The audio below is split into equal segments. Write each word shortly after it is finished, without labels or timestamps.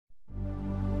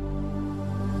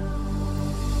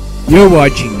You're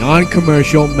watching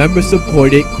non-commercial,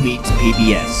 member-supported Queens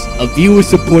PBS, a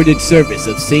viewer-supported service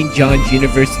of St. John's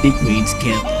University Queens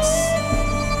campus.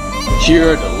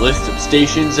 Here are the list of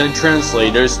stations and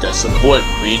translators that support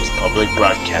Queens Public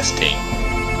Broadcasting.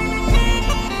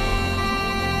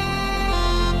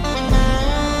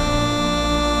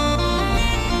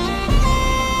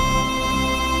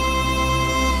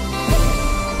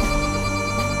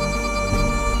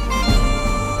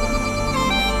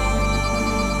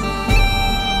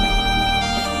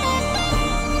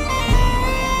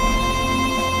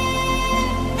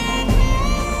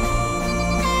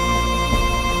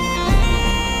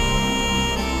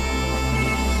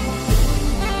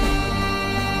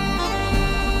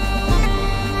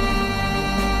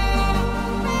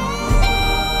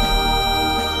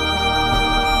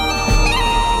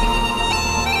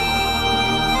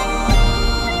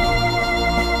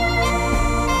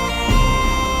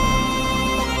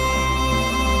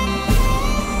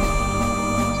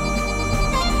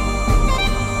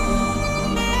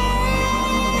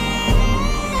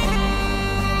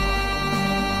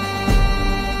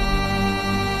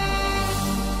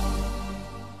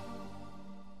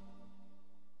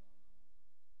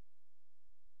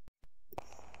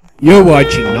 You're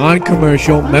watching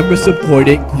non-commercial,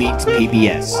 member-supported Queens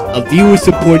PBS, a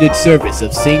viewer-supported service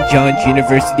of St. John's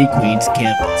University Queens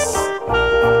campus.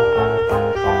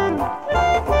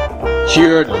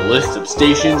 Here are the list of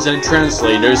stations and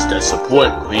translators that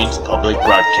support Queens Public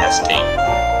Broadcasting.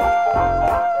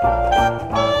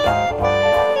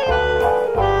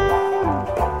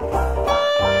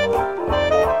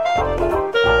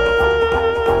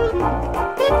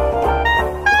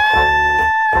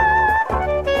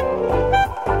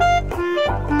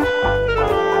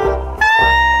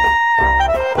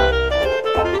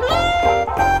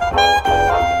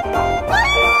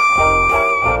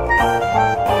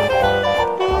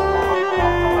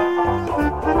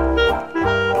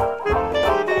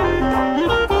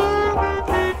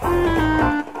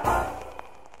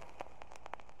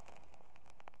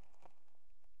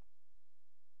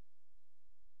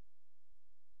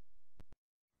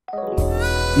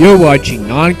 You're watching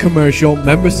non-commercial,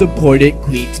 member-supported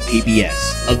Queens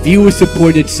PBS, a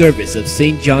viewer-supported service of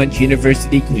St. John's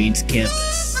University Queens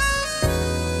campus.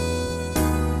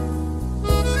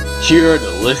 Here are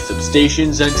the list of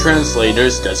stations and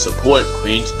translators that support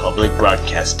Queens Public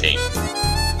Broadcasting.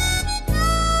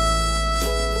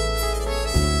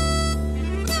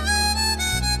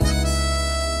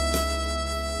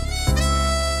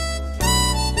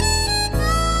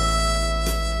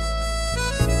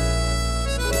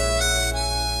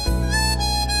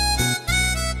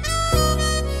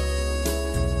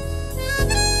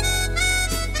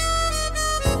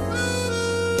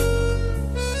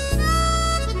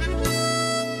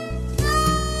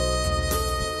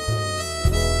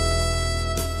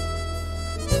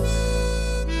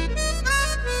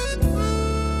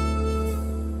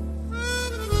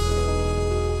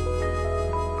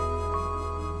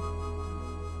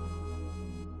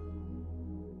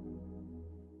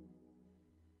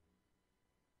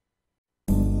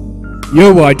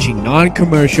 You're watching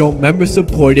non-commercial,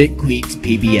 member-supported Queens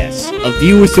PBS, a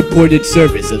viewer-supported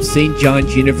service of St.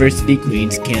 John's University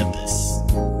Queens campus.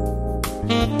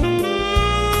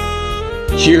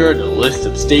 Here are the list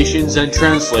of stations and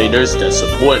translators that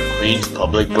support Queens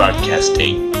Public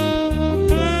Broadcasting.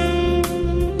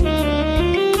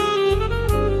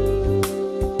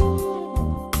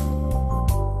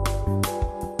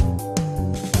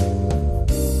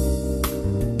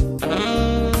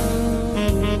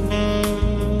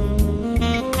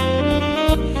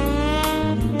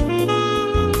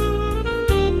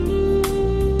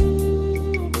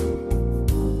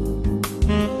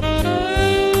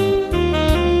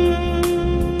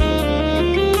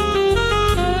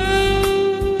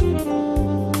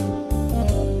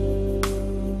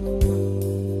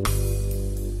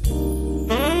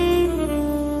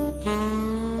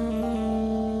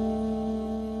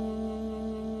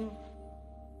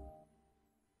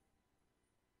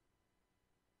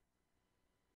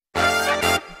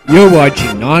 You're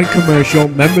watching non-commercial,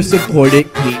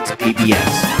 member-supported Queens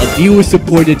PBS, a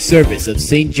viewer-supported service of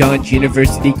St. John's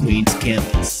University Queens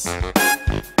campus.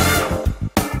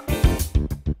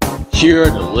 Here are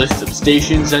the list of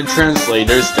stations and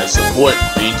translators that support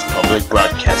Queens Public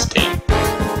Broadcasting.